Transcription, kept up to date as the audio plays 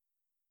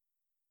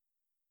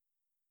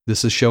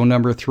This is show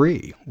number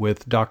 3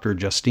 with Dr.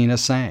 Justina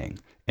Tseng,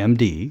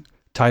 MD,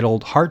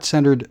 titled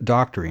Heart-Centered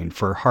Doctoring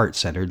for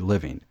Heart-Centered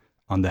Living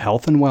on the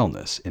Health and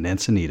Wellness in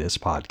Encinitas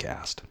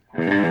podcast.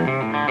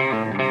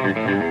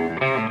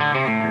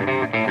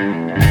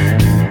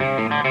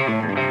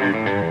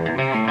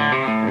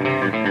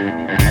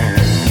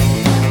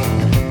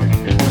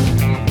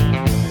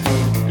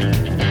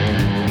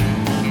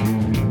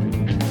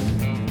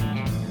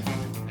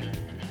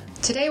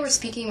 Today we're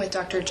speaking with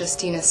Dr.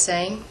 Justina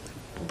Tseng,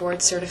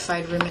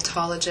 board-certified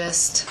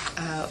rheumatologist,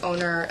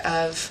 owner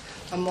of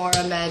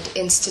Amora Med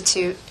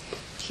Institute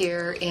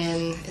here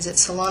in, is it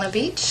Solana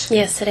Beach?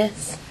 Yes, it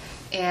is.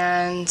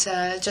 And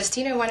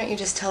Justina, why don't you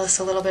just tell us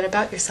a little bit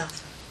about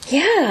yourself?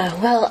 Yeah,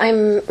 well,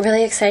 I'm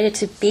really excited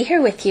to be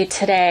here with you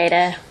today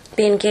to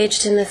be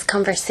engaged in this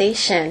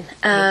conversation.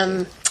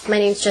 My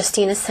name's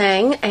Justina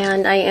Tseng,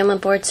 and I am a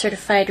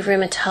board-certified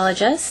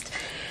rheumatologist,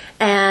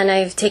 and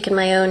I've taken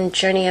my own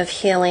journey of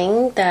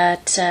healing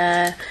that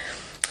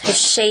has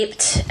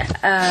shaped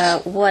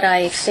what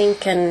I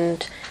think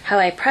and how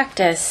I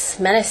practice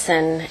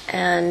medicine.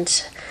 And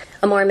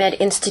Amora Med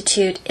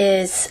Institute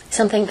is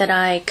something that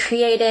I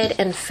created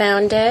and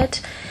founded,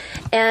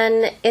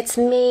 and its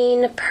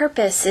main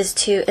purpose is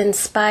to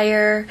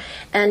inspire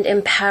and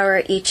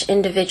empower each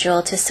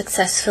individual to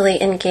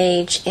successfully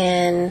engage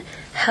in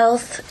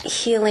health,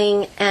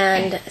 healing,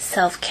 and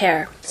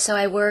self-care. So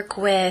I work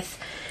with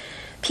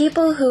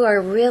people who are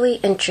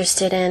really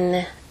interested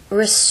in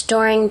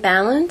restoring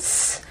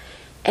balance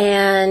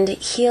and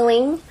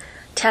healing,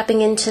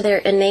 tapping into their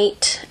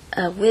innate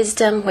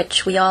wisdom,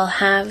 which we all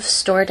have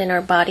stored in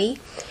our body,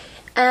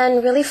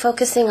 and really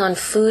focusing on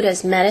food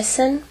as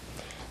medicine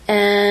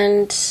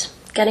and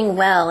getting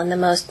well in the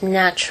most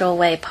natural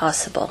way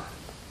possible.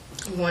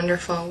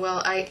 Wonderful.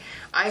 Well, I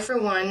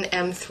for one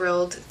am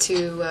thrilled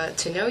to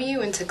know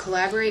you and to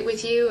collaborate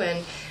with you,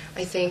 and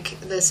I think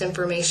this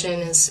information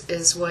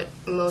is what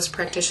most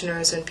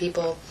practitioners and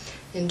people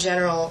in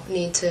general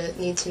need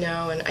to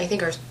know, and I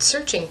think are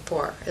searching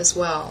for as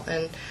well,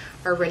 and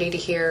are ready to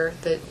hear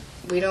that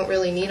we don't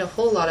really need a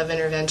whole lot of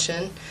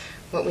intervention.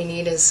 What we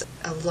need is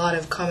a lot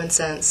of common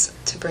sense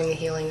to bring the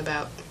healing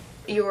about.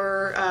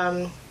 Your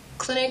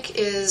clinic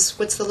is,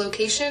 what's the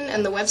location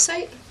and the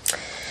website?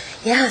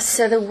 Yeah,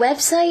 so the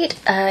website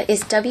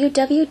is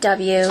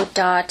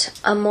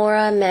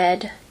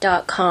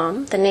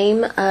www.amoramed.com. The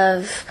name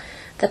of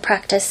the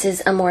practice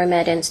is Amora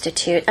Med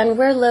Institute, and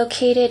we're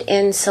located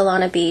in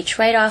Solana Beach,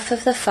 right off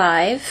of the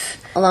 5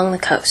 along the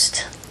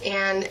coast.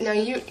 And now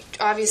you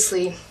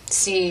obviously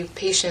see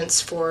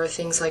patients for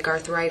things like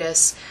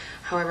arthritis.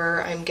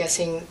 However, I'm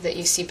guessing that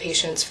you see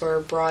patients for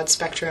broad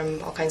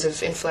spectrum, all kinds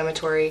of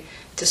inflammatory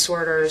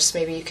disorders.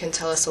 Maybe you can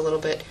tell us a little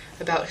bit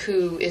about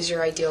who is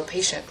your ideal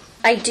patient.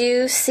 I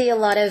do see a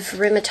lot of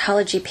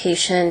rheumatology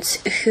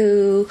patients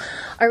who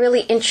are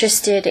really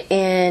interested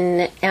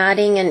in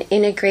adding an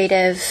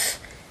integrative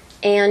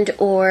and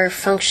or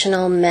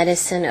functional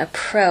medicine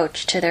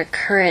approach to their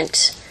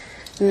current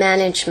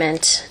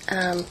management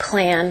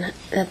plan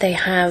that they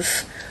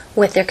have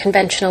with their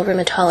conventional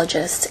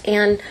rheumatologists.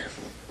 And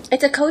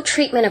it's a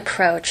co-treatment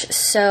approach,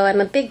 so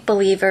I'm a big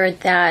believer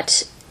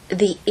that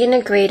the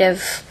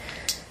integrative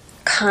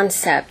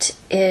concept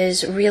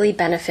is really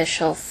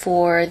beneficial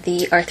for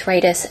the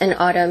arthritis and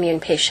autoimmune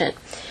patient.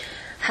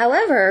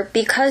 However,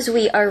 because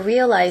we are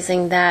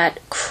realizing that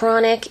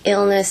chronic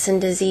illness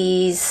and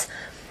disease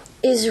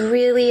is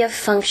really a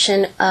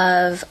function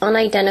of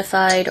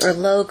unidentified or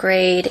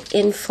low-grade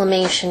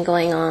inflammation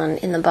going on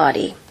in the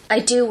body, I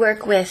do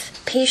work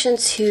with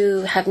patients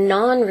who have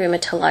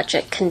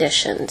non-rheumatologic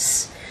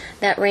conditions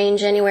that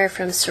range anywhere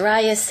from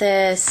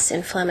psoriasis,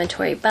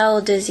 inflammatory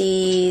bowel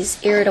disease,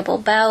 irritable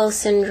bowel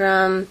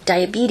syndrome,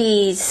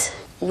 diabetes.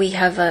 We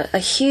have a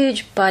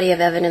huge body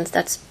of evidence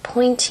that's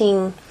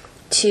pointing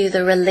to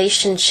the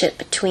relationship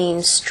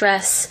between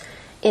stress,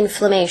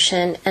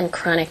 inflammation, and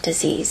chronic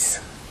disease.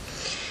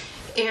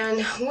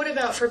 And what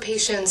about for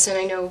patients, and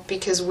I know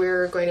because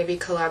we're going to be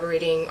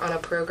collaborating on a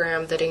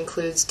program that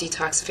includes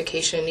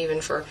detoxification even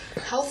for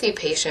healthy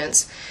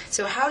patients,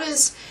 so how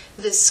does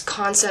this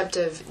concept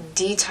of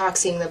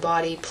detoxing the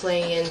body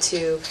play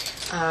into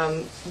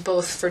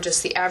both for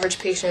just the average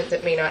patient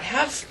that may not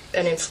have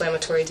an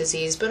inflammatory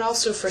disease, but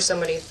also for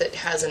somebody that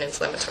has an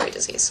inflammatory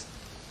disease?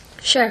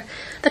 Sure.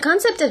 The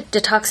concept of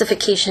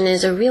detoxification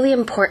is a really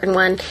important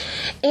one,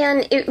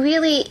 and it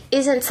really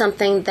isn't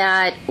something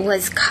that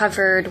was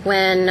covered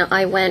when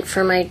I went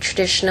for my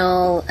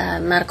traditional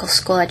medical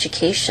school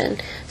education.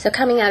 So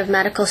coming out of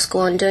medical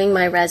school and doing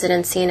my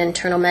residency in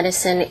internal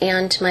medicine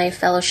and my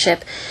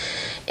fellowship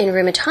in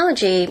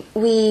rheumatology,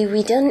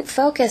 we didn't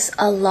focus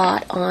a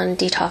lot on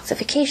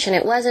detoxification.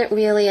 It wasn't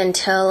really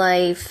until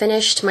I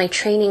finished my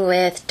training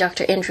with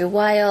Dr. Andrew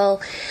Weil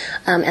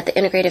at the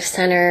Integrative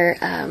Center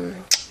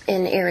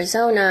in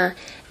Arizona,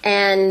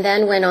 and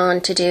then went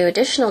on to do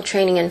additional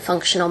training in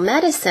functional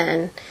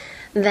medicine,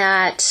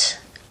 that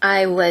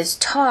I was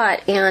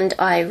taught and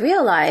I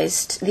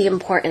realized the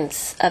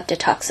importance of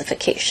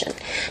detoxification.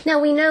 Now,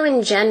 we know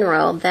in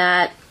general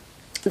that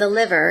the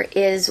liver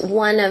is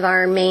one of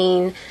our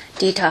main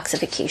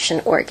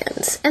detoxification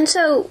organs. And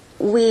so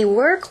we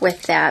work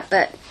with that,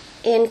 but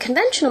in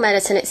conventional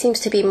medicine, it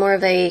seems to be more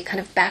of a kind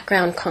of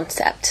background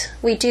concept.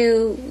 We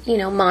do,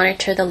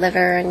 monitor the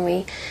liver, and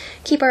we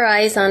keep our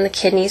eyes on the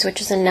kidneys, which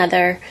is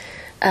another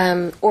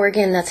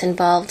organ that's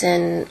involved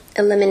in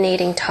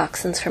eliminating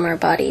toxins from our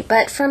body.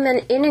 But from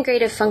an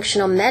integrative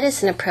functional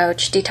medicine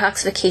approach,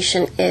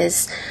 detoxification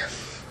is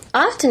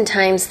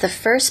oftentimes the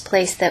first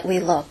place that we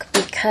look,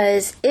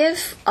 because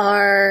if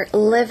our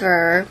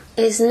liver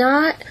is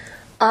not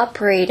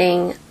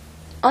operating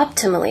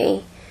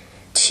optimally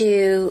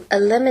to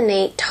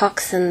eliminate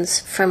toxins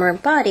from our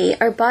body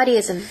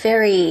is a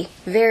very,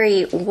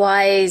 very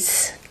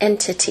wise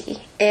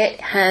entity.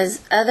 It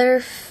has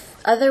other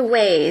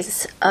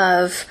ways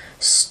of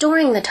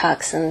storing the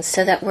toxins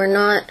so that we're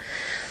not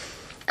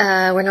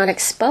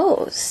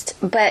exposed.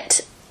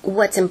 But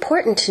what's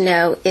important to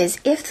know is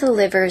if the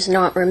liver is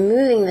not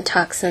removing the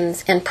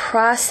toxins and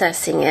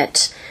processing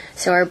it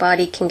so our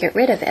body can get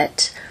rid of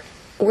it,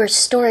 we're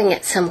storing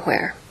it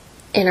somewhere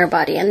in our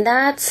body. And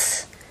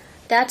that's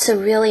a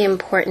really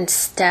important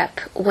step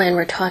when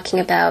we're talking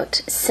about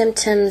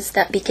symptoms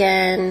that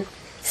begin,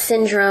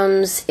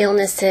 syndromes,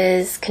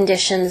 illnesses,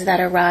 conditions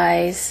that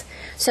arise.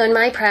 So in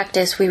my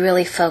practice, we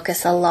really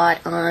focus a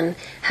lot on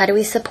how do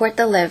we support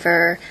the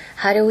liver,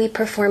 how do we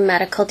perform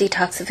medical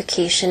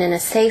detoxification in a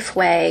safe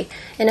way,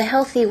 in a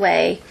healthy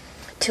way,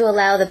 to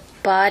allow the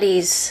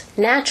body's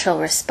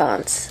natural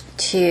response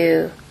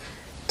to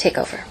take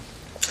over.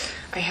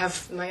 I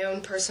have my own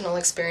personal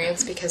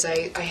experience because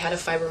I had a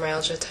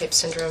fibromyalgia type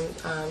syndrome,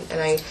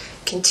 and I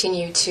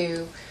continue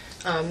to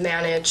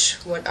manage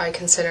what I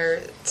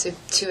consider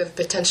to have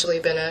potentially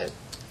been an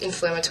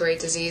inflammatory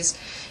disease.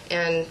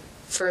 And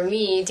for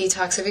me,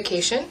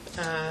 detoxification,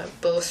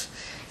 both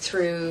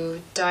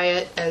through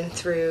diet and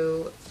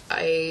through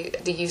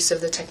the use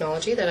of the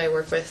technology that I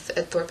work with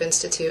at Thorpe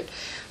Institute,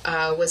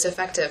 was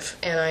effective,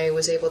 and I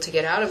was able to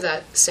get out of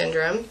that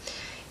syndrome,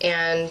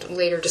 and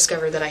later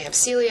discovered that I have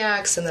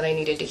celiacs and that I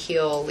needed to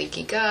heal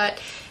leaky gut,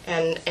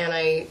 and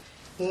I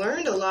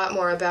learned a lot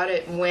more about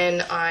it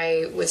when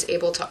I was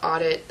able to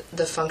audit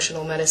the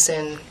functional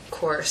medicine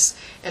course.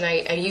 And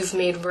you've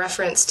made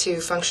reference to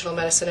functional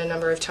medicine a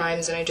number of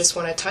times, and I just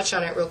want to touch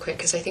on it real quick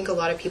because I think a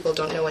lot of people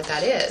don't know what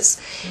that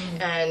is.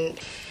 And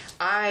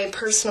I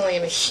personally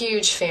am a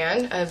huge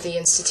fan of the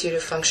Institute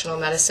of Functional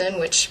Medicine,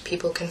 which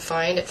people can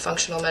find at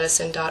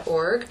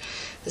functionalmedicine.org.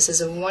 This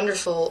is a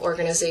wonderful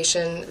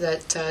organization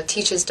that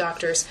teaches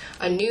doctors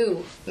a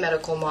new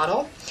medical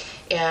model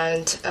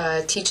and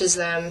teaches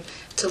them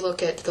to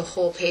look at the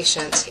whole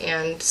patient.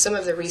 And some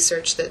of the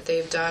research that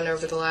they've done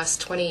over the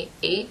last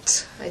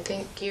 28, I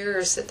think,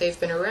 years that they've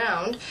been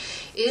around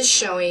is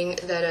showing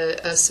that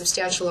a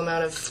substantial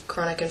amount of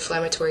chronic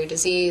inflammatory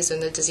disease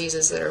and the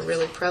diseases that are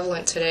really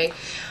prevalent today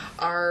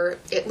are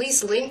at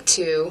least linked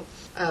to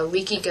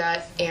leaky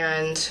gut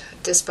and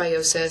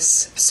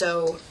dysbiosis.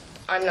 So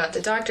I'm not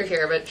the doctor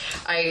here, but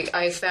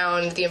I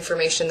found the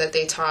information that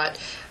they taught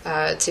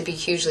to be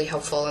hugely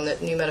helpful in the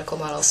new medical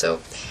model. So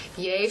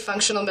yay,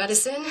 functional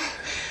medicine.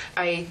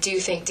 I do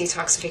think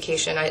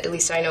detoxification, at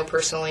least I know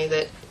personally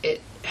that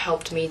it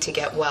helped me to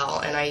get well,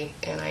 and I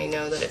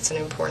know that it's an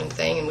important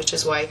thing, and which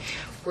is why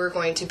we're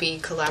going to be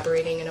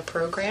collaborating in a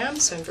program.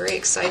 So I'm very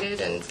excited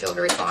and feel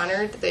very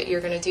honored that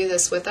you're going to do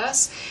this with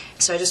us.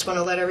 So I just want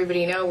to let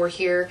everybody know we're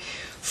here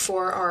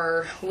for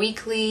our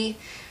weekly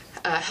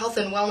Health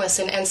and Wellness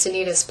in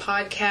Encinitas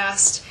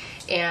podcast,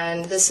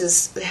 and this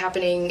is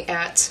happening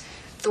at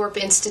Thorpe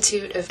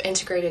Institute of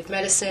Integrated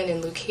Medicine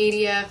in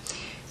Leucadia.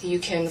 You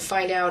can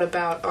find out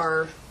about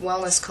our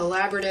wellness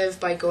collaborative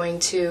by going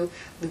to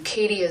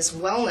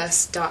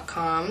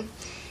leucadiaswellness.com.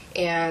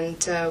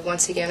 And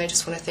once again, I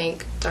just want to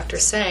thank Dr.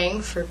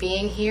 Sang for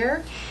being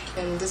here.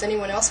 And does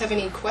anyone else have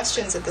any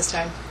questions at this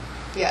time?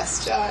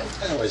 Yes, John.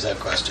 I always have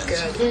questions.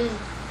 Good.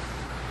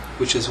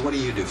 Which is, what do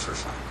you do for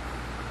fun?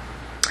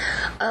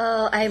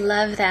 Oh, I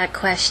love that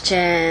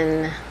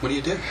question. What do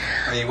you do?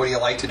 I mean, what do you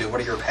like to do?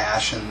 What are your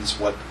passions?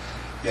 And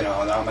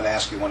I'm going to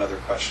ask you one other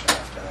question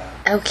after that.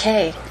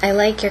 Okay, I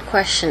like your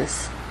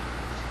questions.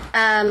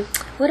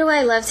 What do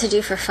I love to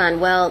do for fun?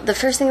 Well, the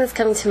first thing that's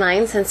coming to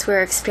mind, since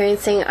we're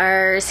experiencing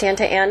our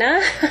Santa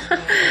Ana.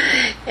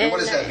 And what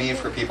does that mean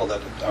for people that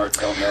don't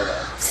know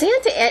that?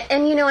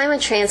 And I'm a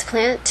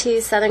transplant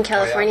to Southern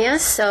California,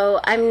 so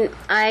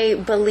I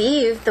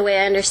believe, the way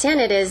I understand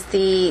it, is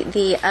the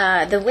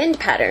wind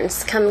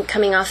patterns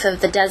coming off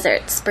of the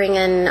deserts bring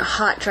in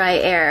hot, dry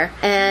air,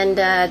 and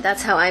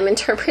that's how I'm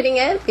interpreting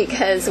it,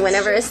 because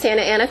whenever a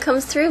Santa Ana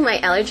comes through, my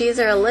allergies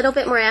are a little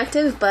bit more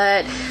active,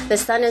 but the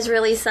sun is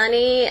really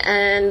sunny,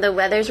 and the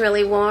weather's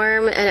really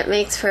warm, and it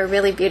makes for a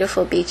really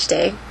beautiful beach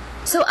day.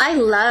 So I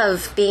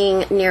love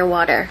being near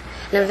water,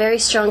 and a very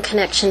strong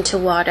connection to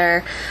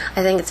water.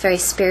 I think it's very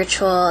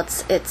spiritual.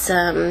 It's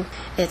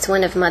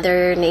one of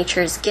Mother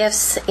Nature's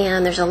gifts,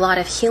 and there's a lot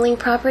of healing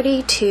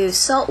property to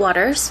salt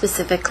water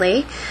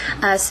specifically.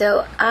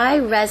 So I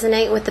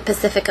resonate with the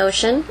Pacific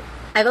Ocean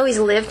I've always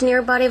lived near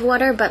a body of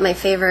water, but my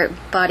favorite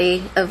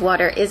body of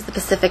water is the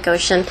Pacific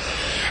Ocean.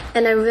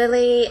 And I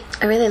really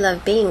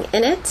love being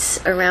in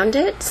it, around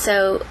it.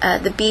 So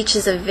the beach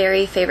is a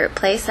very favorite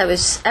place. I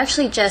was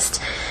actually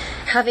just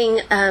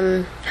having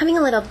a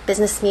little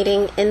business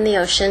meeting in the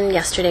ocean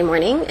yesterday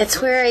morning.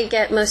 It's where I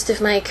get most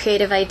of my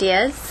creative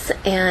ideas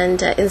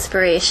and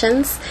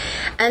inspirations.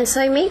 And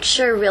so I make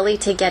sure really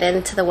to get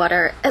into the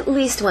water at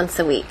least once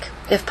a week,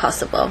 if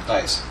possible.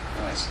 Nice.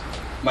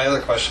 My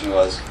other question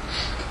was,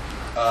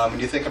 when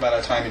you think about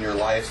a time in your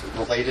life,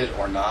 related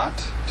or not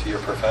to your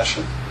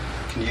profession,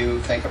 can you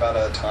think about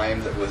a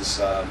time that was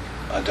a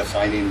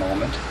defining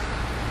moment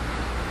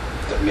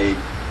that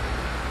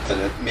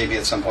maybe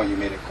at some point you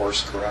made a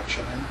course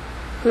correction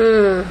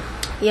in?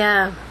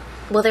 Yeah.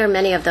 Well, there are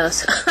many of those.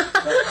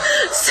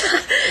 So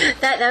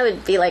that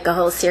would be like a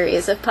whole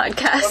series of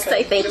podcasts, okay,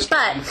 I think.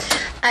 But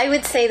I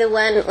would say the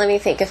one, let me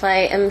think, if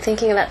I am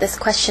thinking about this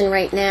question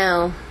right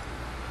now.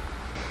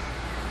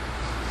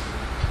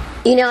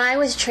 You know, I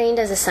was trained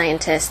as a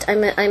scientist.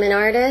 I'm an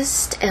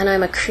artist, and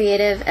I'm a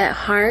creative at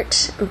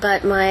heart,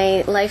 but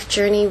my life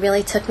journey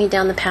really took me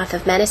down the path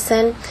of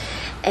medicine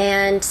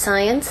and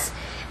science.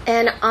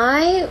 And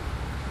I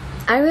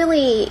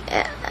really,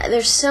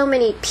 there's so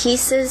many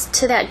pieces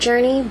to that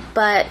journey,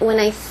 but when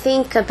I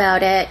think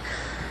about it,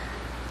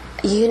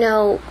 you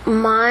know,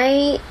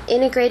 my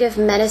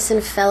integrative medicine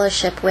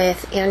fellowship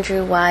with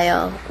Andrew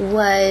Weil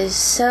was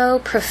so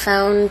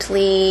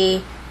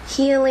profoundly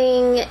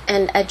healing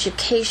and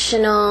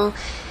educational.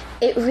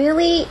 It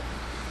really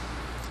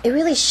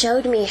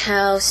showed me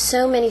how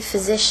so many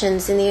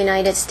physicians in the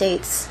United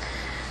States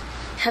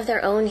have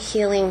their own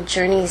healing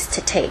journeys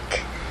to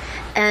take.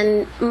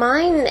 And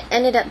mine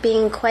ended up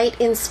being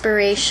quite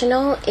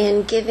inspirational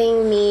in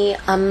giving me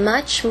a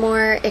much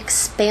more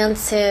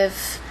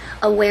expansive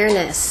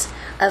awareness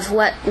of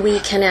what we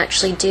can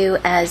actually do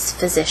as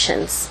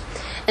physicians.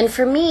 And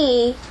for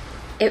me,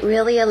 it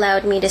really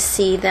allowed me to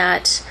see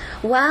that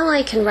while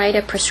I can write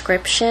a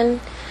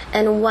prescription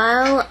and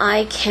while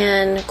I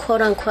can,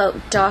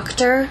 quote-unquote,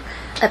 doctor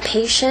a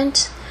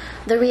patient,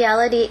 the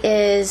reality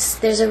is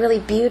there's a really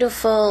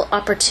beautiful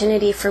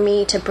opportunity for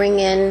me to bring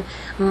in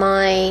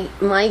my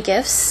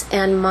gifts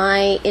and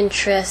my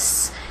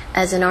interests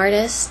as an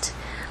artist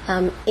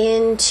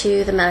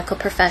into the medical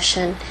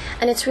profession.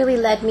 And it's really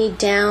led me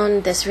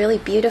down this really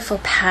beautiful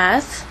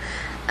path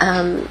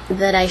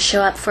that I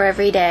show up for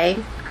every day,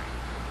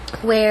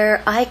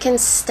 where I can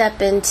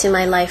step into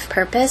my life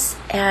purpose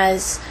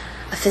as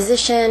a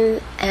physician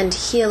and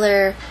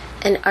healer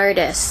and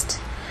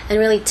artist, and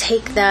really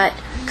take that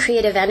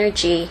creative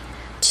energy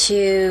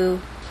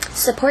to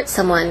support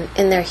someone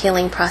in their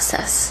healing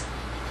process.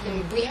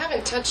 And we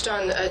haven't touched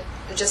on,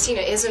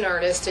 Justina is an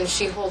artist and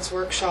she holds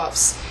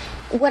workshops.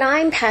 What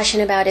I'm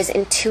passionate about is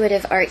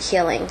intuitive art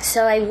healing.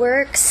 So I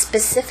work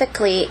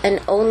specifically and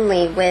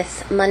only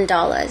with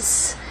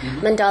mandalas.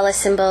 Mandala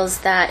symbols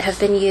that have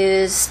been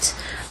used,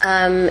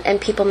 and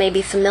people may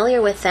be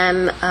familiar with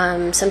them.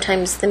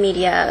 Sometimes the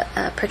media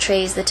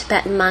portrays the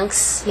Tibetan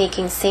monks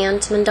making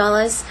sand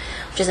mandalas,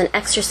 which is an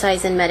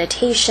exercise in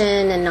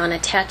meditation and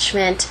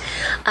non-attachment.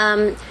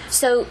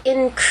 So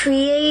in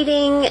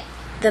creating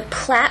the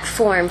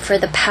platform for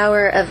the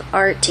power of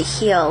art to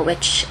heal,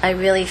 which I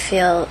really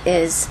feel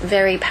is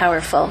very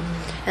powerful,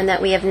 and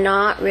that we have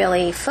not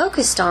really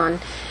focused on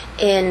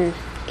in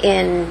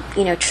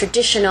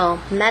traditional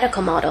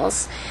medical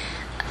models.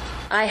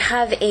 I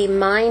have a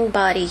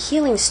mind-body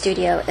healing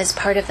studio as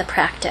part of the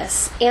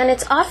practice, and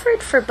it's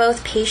offered for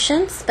both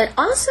patients, but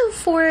also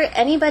for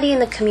anybody in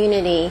the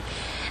community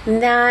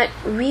that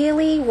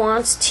really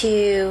wants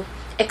to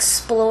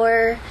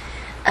explore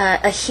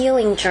a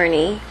healing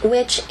journey,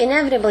 which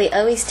inevitably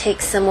always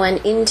takes someone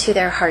into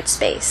their heart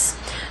space.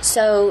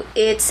 So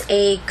it's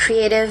a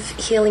creative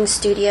healing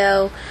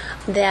studio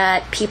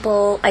that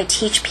I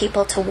teach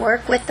people to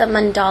work with the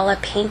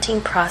mandala painting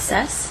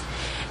process.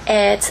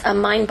 It's a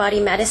mind-body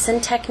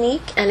medicine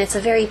technique, and it's a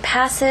very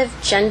passive,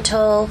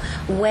 gentle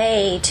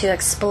way to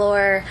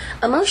explore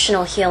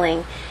emotional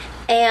healing.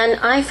 And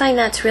I find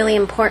that's really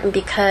important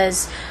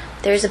because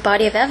there's a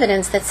body of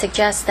evidence that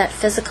suggests that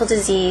physical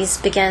disease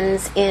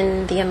begins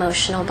in the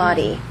emotional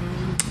body.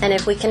 And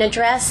if we can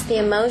address the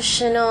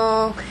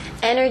emotional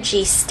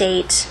energy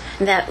state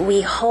that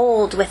we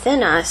hold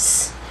within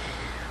us,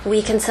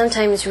 we can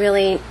sometimes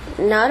really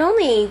not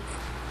only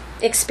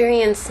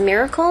experience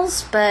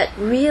miracles, but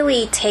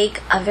really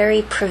take a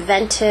very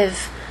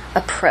preventive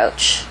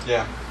approach.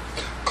 Yeah.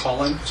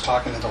 Colin was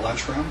talking in the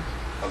lunchroom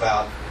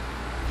about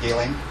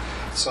healing.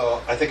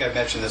 So I think I've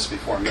mentioned this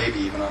before, maybe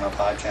even on a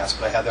podcast,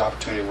 but I had the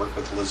opportunity to work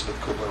with Elizabeth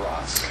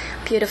Kubler-Ross.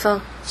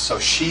 Beautiful. So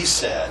she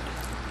said,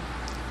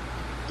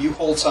 you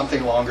hold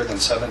something longer than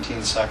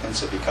 17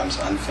 seconds, it becomes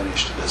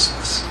unfinished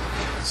business.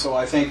 So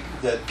I think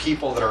that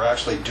people that are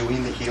actually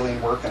doing the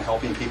healing work and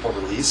helping people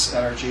release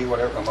energy,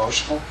 whatever,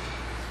 emotional,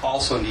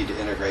 also need to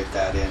integrate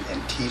that in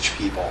and teach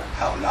people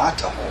how not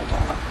to hold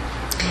on.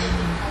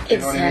 You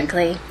know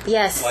exactly. what I mean?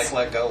 Yes. Like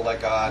let go,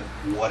 let God,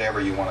 whatever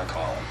you want to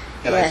call it.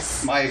 And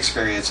Yes. my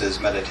experience is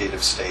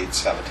meditative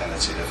states have a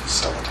tendency to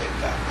facilitate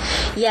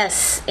that.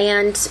 Yes,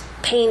 and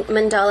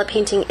mandala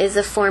painting is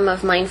a form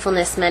of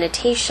mindfulness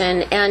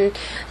meditation, and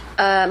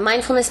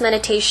mindfulness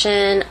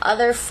meditation,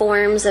 other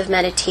forms of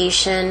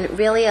meditation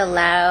really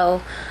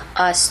allow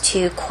us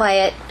to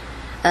quiet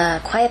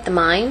the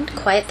mind,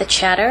 quiet the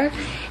chatter,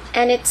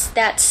 and it's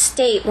that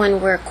state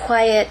when we're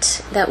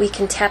quiet that we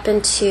can tap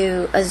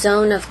into a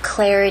zone of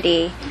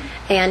clarity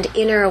and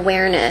inner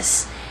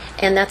awareness.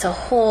 And that's a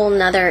whole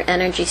nother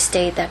energy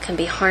state that can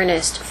be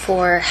harnessed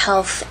for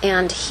health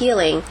and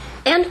healing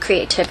and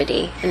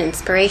creativity and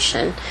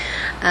inspiration.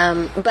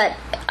 But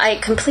I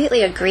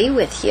completely agree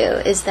with you,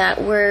 is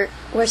that we're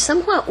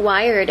somewhat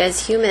wired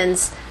as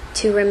humans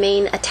to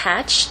remain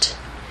attached.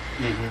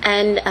 Mm-hmm.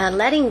 And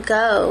letting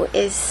go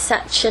is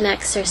such an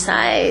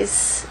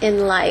exercise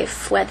in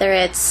life, whether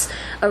it's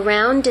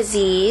around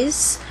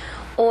disease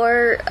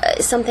or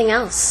something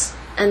else.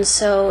 And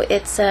so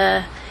it's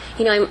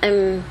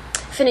I'm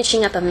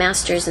finishing up a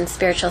master's in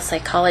spiritual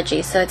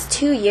psychology, so it's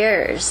 2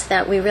 years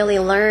that we really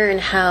learn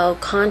how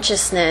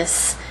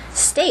consciousness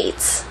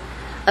states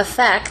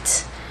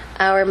affect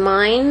our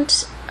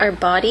mind, our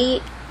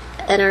body,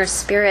 and our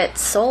spirit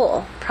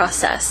soul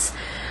process.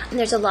 And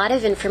there's a lot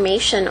of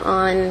information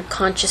on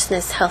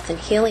consciousness, health, and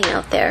healing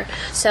out there.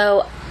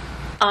 So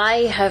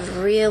I have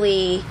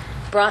really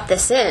brought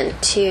this in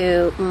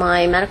to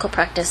my medical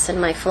practice and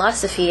my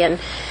philosophy, and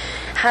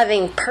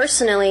having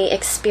personally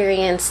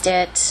experienced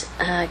it,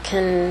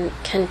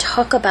 can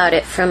talk about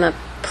it from a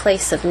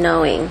place of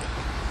knowing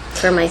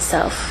for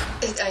myself.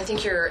 I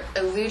think you're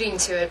alluding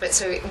to it, but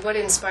so what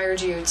inspired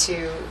you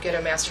to get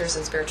a master's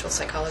in spiritual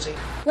psychology?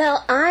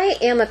 Well, I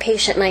am a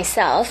patient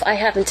myself. I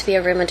happen to be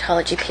a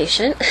rheumatology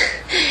patient.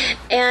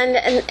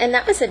 and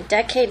that was a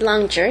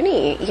decade-long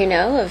journey,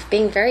 of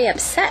being very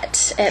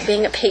upset at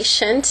being a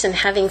patient and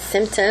having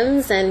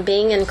symptoms and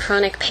being in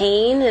chronic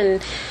pain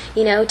and,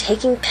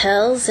 taking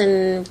pills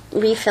and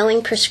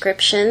refilling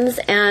prescriptions.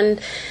 And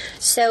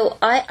so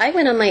I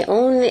went on my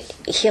own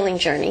healing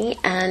journey,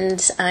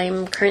 and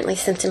I'm currently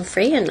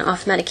symptom-free and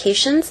off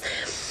medications.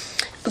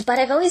 But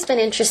I've always been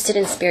interested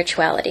in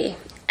spirituality.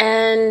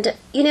 And,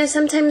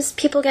 sometimes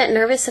people get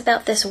nervous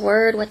about this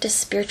word. What does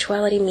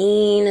spirituality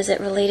mean? Is it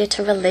related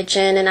to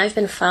religion? And I've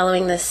been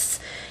following this,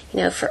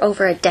 for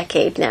over a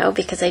decade now,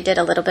 because I did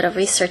a little bit of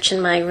research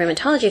in my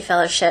rheumatology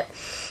fellowship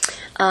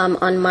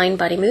on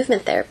mind-body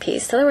movement therapy.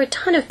 So there were a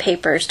ton of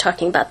papers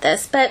talking about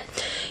this. But,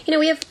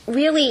 we have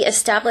really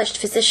established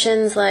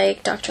physicians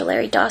like Dr.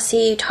 Larry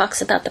Dossey, who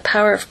talks about the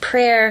power of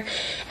prayer.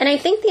 And I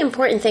think the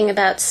important thing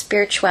about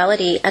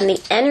spirituality and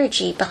the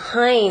energy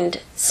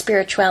behind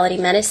spirituality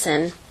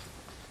medicine,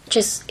 which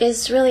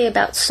is really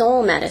about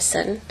soul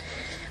medicine.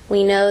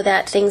 We know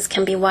that things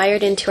can be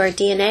wired into our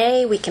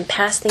DNA. We can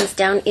pass things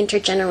down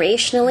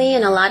intergenerationally.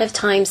 And a lot of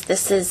times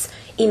this is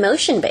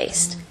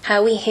emotion-based,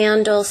 how we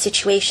handle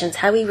situations,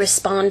 how we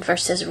respond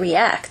versus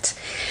react,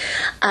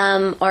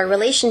 our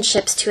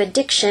relationships to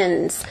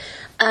addictions.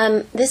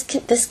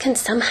 This can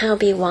somehow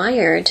be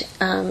wired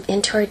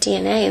into our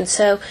DNA. And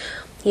so,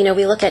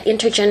 we look at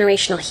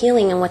intergenerational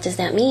healing and what does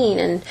that mean?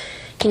 And,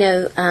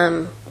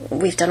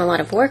 we've done a lot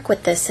of work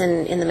with this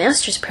in the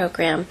master's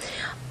program.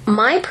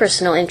 My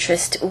personal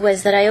interest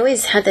was that I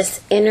always had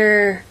this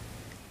inner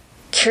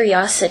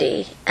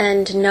curiosity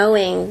and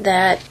knowing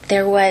that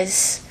there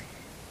was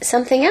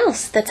something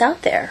else that's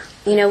out there.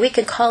 We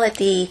could call it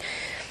the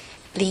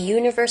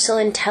universal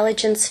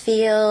intelligence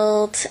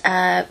field.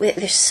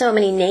 There's so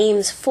many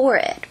names for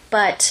it,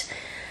 but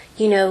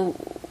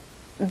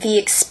the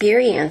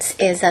experience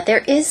is that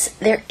there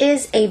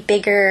is a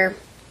bigger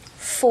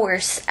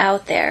force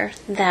out there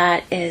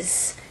that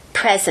is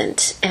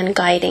present and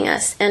guiding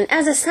us. And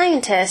as a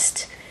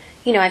scientist,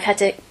 I've had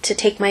to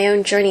take my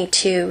own journey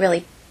to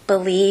really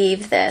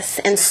believe this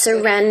and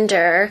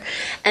surrender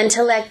and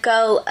to let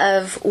go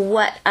of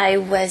what I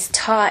was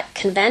taught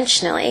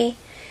conventionally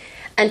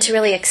and to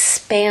really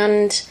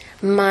expand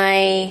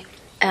my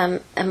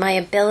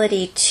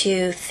ability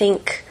to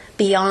think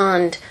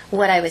beyond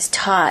what I was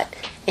taught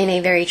in a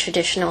very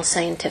traditional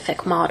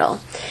scientific model.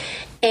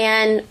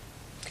 And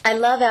I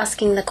love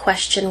asking the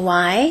question,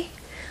 why?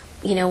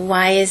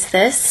 Why is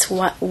this?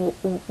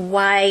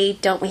 Why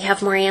don't we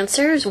have more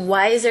answers?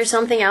 Why is there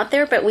something out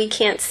there but we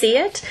can't see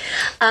it?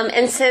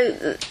 And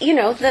so,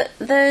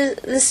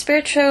 the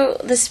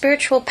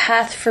spiritual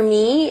path for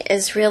me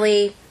is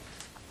really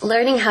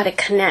learning how to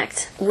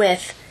connect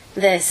with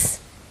this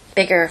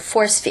bigger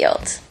force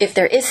field, if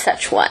there is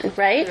such one,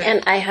 right?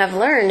 And I have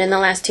learned in the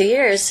last 2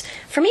 years,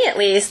 for me at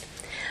least,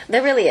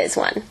 there really is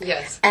one.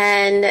 Yes.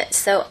 And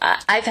so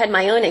I've had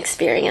my own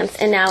experience,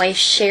 and now I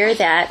share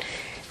that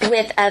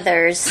with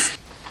others.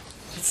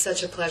 It's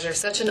such a pleasure,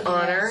 such an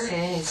honor. Yes,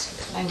 it is.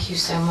 Thank you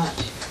so much.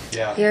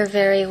 Yeah. You're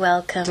very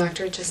welcome.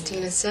 Dr.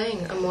 Justina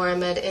Tseng, Amora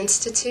Med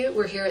Institute.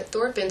 We're here at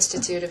Thorpe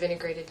Institute of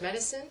Integrated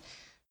Medicine.